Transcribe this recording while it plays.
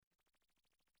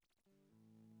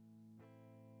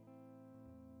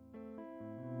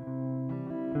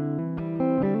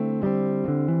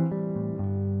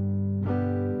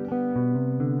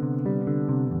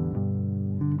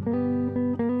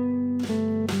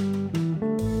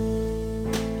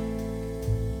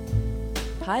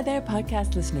Hi there,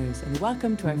 podcast listeners, and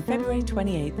welcome to our February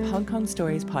 28th Hong Kong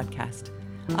Stories podcast.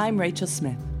 I'm Rachel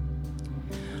Smith.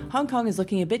 Hong Kong is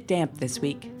looking a bit damp this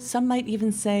week. Some might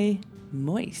even say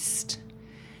moist.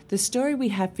 The story we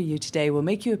have for you today will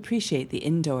make you appreciate the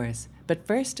indoors. But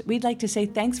first, we'd like to say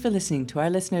thanks for listening to our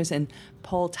listeners in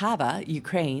Poltava,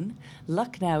 Ukraine,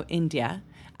 Lucknow, India,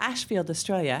 Ashfield,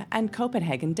 Australia, and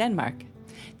Copenhagen, Denmark.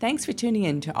 Thanks for tuning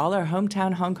in to all our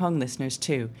hometown Hong Kong listeners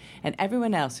too, and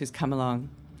everyone else who's come along.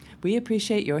 We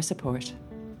appreciate your support.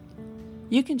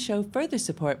 You can show further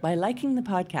support by liking the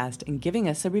podcast and giving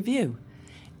us a review.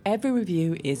 Every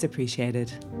review is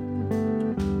appreciated.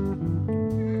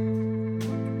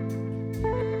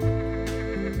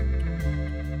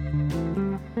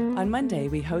 On Monday,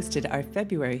 we hosted our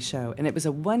February show, and it was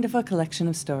a wonderful collection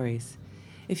of stories.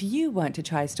 If you want to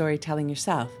try storytelling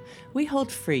yourself, we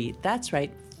hold free, that's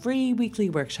right, free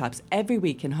weekly workshops every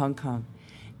week in Hong Kong.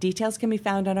 Details can be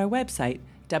found on our website,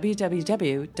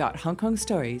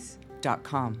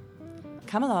 www.hongkongstories.com.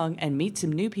 Come along and meet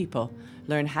some new people,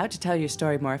 learn how to tell your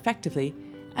story more effectively,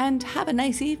 and have a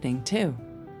nice evening too.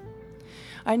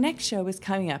 Our next show is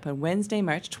coming up on Wednesday,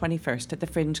 March 21st at the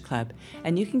Fringe Club,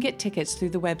 and you can get tickets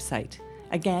through the website.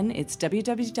 Again, it's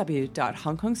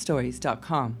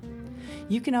www.hongkongstories.com.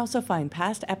 You can also find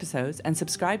past episodes and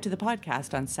subscribe to the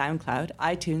podcast on SoundCloud,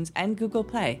 iTunes, and Google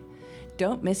Play.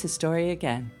 Don't miss a story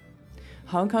again.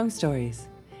 Hong Kong Stories.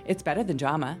 It's better than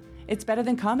drama. It's better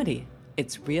than comedy.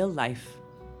 It's real life.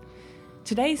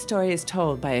 Today's story is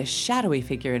told by a shadowy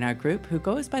figure in our group who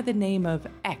goes by the name of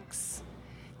X.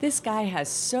 This guy has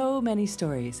so many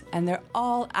stories, and they're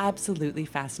all absolutely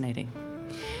fascinating.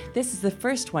 This is the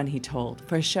first one he told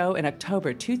for a show in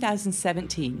October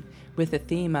 2017 with the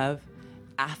theme of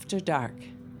After Dark.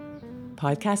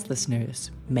 Podcast listeners,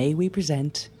 may we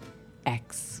present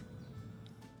X.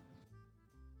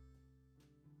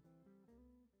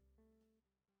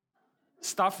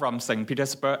 Start from St.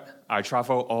 Petersburg, I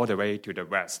travel all the way to the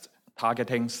west,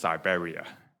 targeting Siberia.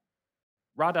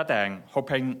 Rather than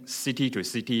hopping city to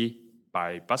city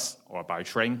by bus or by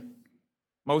train,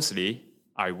 mostly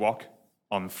I walk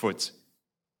on foot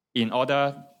in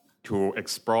order to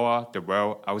explore the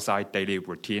world outside daily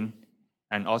routine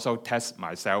and also test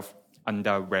myself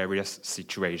under various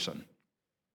situations.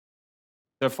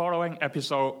 The following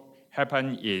episode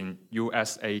happened in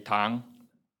USA town,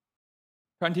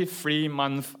 23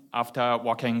 months after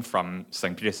walking from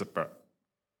St. Petersburg.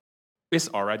 It's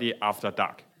already after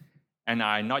dark, and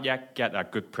I not yet get a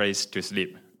good place to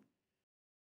sleep.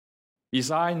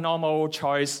 Besides normal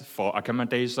choice for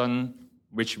accommodation,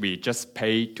 which we just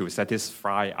pay to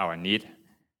satisfy our need,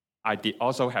 I did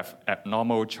also have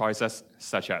abnormal choices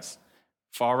such as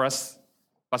forest,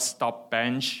 bus stop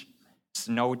bench,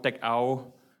 snow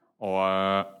dig-out,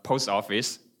 or post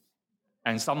office,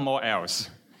 and some more else,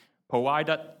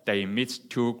 provided they meet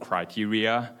two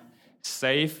criteria: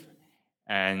 safe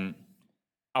and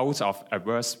out of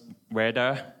adverse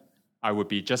weather. I would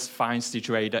be just fine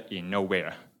situated in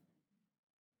nowhere.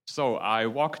 So I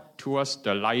walked towards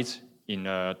the light in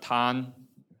a town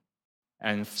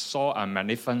and saw a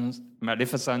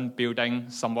magnificent building,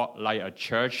 somewhat like a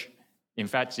church. In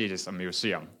fact, it is a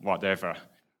museum, whatever.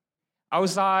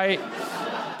 Outside,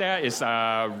 there is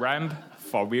a ramp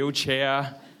for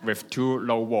wheelchair with two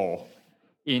low walls,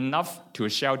 enough to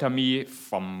shelter me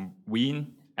from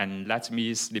wind and let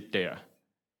me sleep there.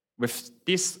 With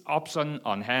this option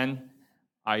on hand,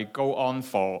 I go on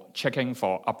for checking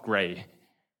for upgrade.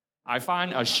 I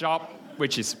find a shop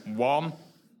which is warm,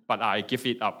 but I give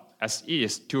it up as it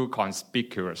is too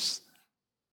conspicuous.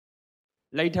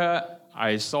 Later,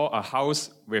 I saw a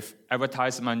house with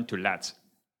advertisement to let.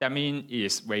 That means it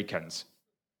is vacant.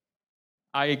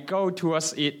 I go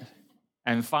towards it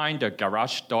and find the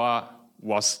garage door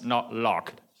was not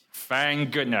locked.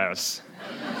 Thank goodness.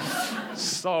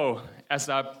 So, as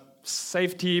a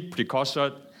safety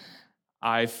precaution,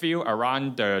 I feel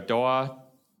around the door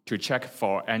to check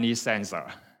for any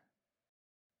sensor.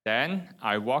 Then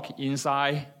I walk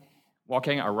inside,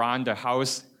 walking around the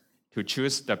house to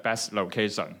choose the best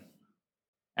location.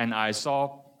 And I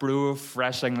saw blue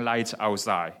flashing lights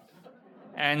outside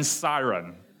and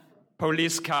siren,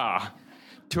 police car.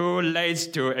 Too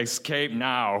late to escape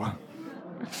now.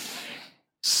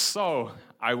 So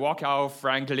I walk out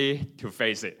frankly to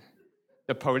face it.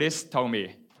 The police told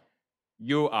me,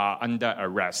 "You are under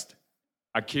arrest,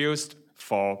 accused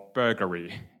for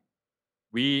burglary.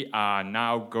 We are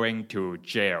now going to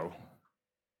jail."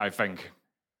 I think,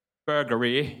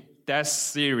 burglary? That's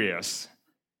serious.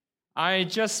 I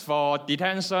just for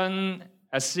detention,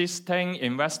 assisting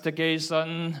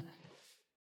investigation.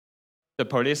 The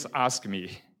police asked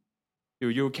me, Do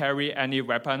you carry any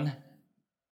weapon?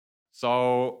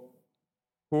 So,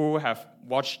 who have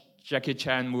watched Jackie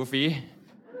Chan movie?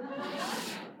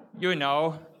 You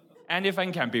know,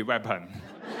 anything can be weapon.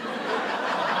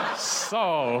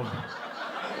 So,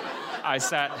 I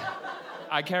said,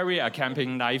 I carry a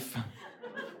camping knife.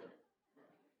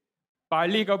 By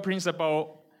legal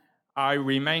principle, I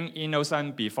remain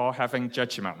innocent before having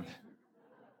judgment.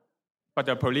 But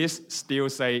the police still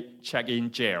say check in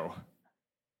jail.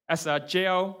 As a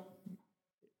jail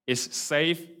is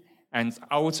safe and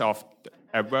out of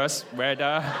adverse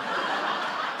weather,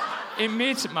 it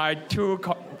meets my two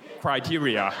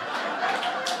criteria.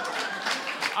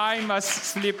 I must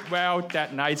sleep well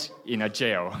that night in a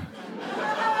jail.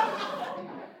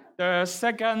 The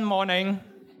second morning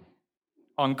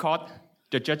on court,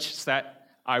 the judge said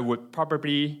I would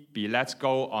probably be let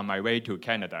go on my way to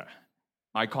Canada.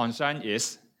 My concern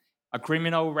is a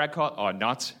criminal record or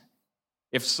not.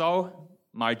 If so,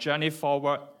 my journey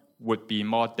forward would be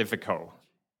more difficult.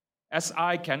 As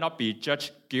I cannot be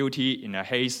judged guilty in a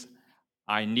haste,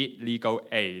 I need legal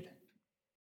aid.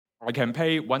 I can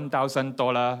pay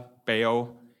 $1,000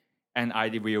 bail, and I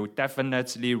will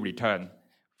definitely return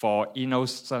for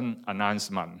innocent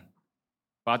announcement.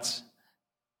 But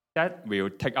that will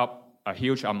take up a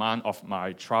huge amount of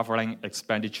my traveling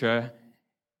expenditure.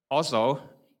 Also,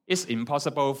 it's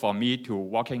impossible for me to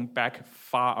walking back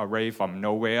far away from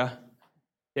nowhere.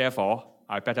 Therefore,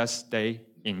 I better stay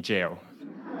in jail.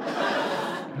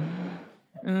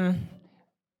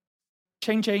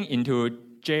 Changing into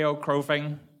jail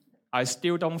clothing, I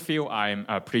still don't feel I'm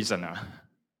a prisoner.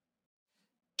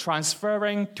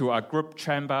 Transferring to a group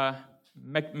chamber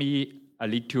makes me a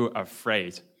little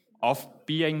afraid of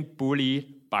being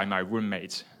bullied by my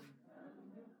roommate.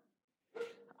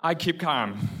 I keep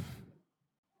calm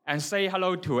and say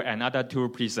hello to another two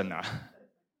prisoners.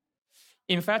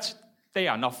 In fact, they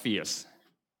are not fierce.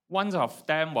 One of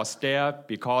them was there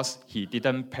because he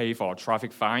didn't pay for a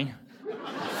traffic fine.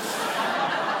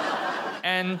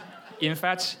 And in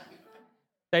fact,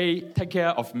 they take care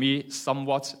of me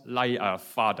somewhat like a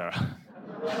father.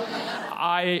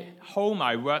 I hold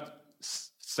my word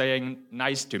saying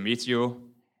nice to meet you,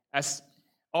 as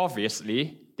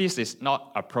obviously this is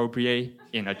not appropriate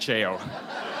in a jail.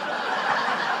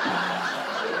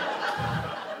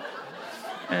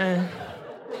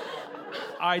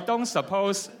 I don't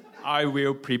suppose I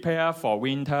will prepare for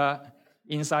winter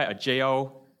inside a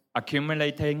jail,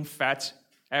 accumulating fat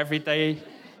every day,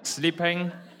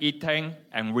 sleeping, eating,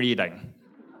 and reading.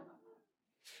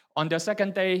 On the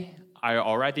second day, I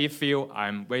already feel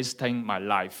I'm wasting my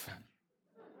life,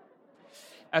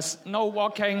 as no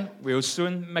walking will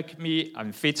soon make me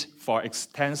unfit for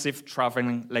extensive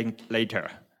traveling later.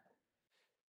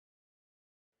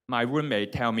 My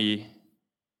roommate tells me,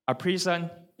 a prison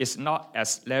is not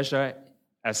as leisure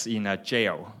as in a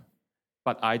jail,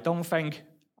 but I don't think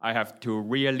I have to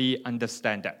really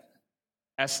understand that,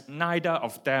 as neither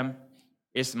of them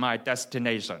is my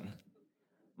destination.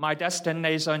 My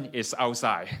destination is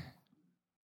outside.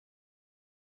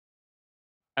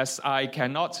 As I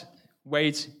cannot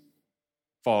wait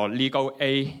for legal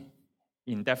aid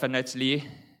indefinitely,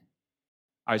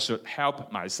 I should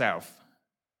help myself.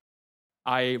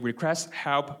 I request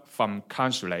help from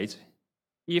consulate.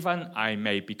 Even I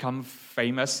may become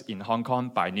famous in Hong Kong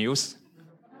by news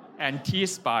and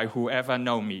teased by whoever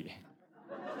know me.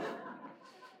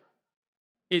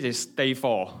 It is day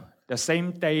 4, the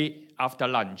same day after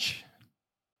lunch.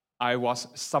 I was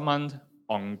summoned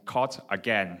on court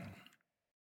again.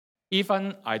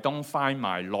 Even I don't find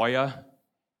my lawyer,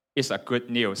 it's a good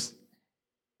news.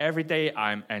 Every day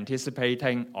I'm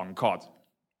anticipating on court.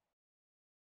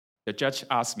 The judge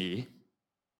asked me,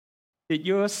 did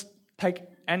you take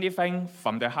anything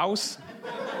from the house?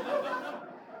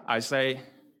 I say,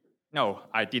 no,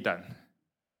 I didn't.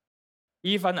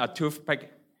 Even a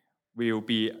toothpick will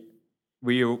be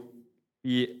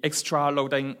extra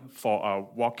loading for a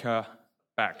walker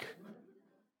bag.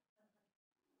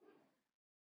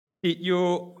 Did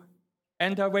you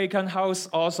enter vacant house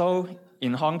also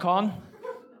in Hong Kong?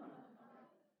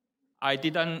 I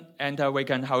didn't enter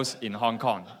vacant house in Hong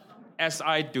Kong, as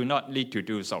I do not need to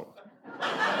do so.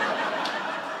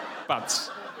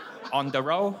 But on the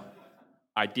road,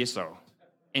 I did so.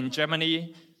 In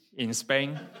Germany, in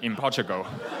Spain, in Portugal.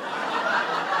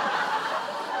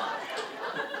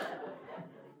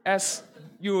 As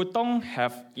you don't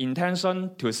have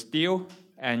intention to steal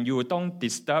and you don't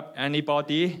disturb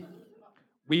anybody,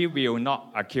 we will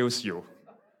not accuse you.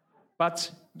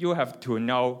 But you have to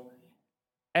know,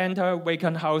 enter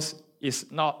vacant house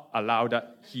is not allowed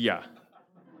here.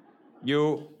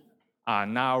 You are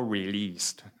now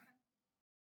released.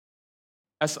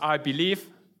 as I believe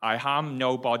I harm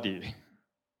nobody.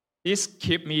 This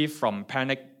keeps me from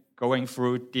panic going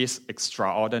through this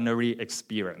extraordinary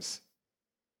experience.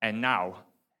 And now,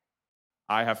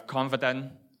 I have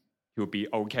confidence to be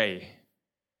okay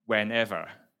whenever,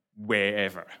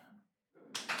 wherever.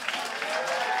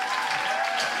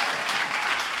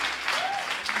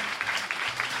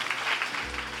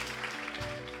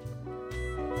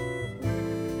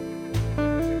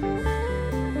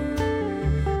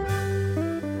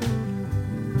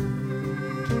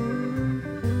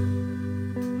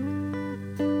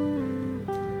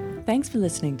 Thanks for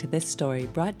listening to this story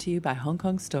brought to you by Hong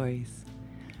Kong Stories.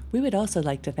 We would also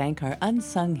like to thank our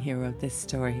unsung hero of this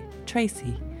story,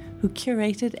 Tracy, who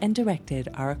curated and directed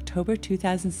our October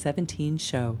 2017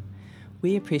 show.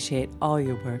 We appreciate all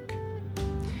your work.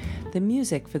 The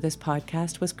music for this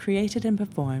podcast was created and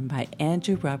performed by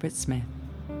Andrew Robert Smith.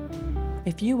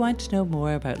 If you want to know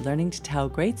more about learning to tell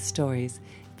great stories,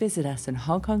 visit us on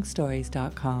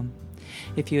hongkongstories.com.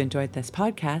 If you enjoyed this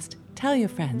podcast, tell your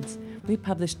friends. We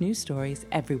publish new stories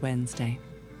every Wednesday.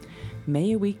 May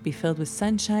your week be filled with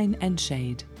sunshine and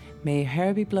shade. May your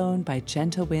hair be blown by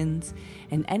gentle winds,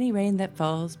 and any rain that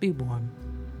falls be warm.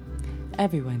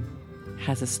 Everyone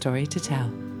has a story to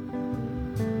tell.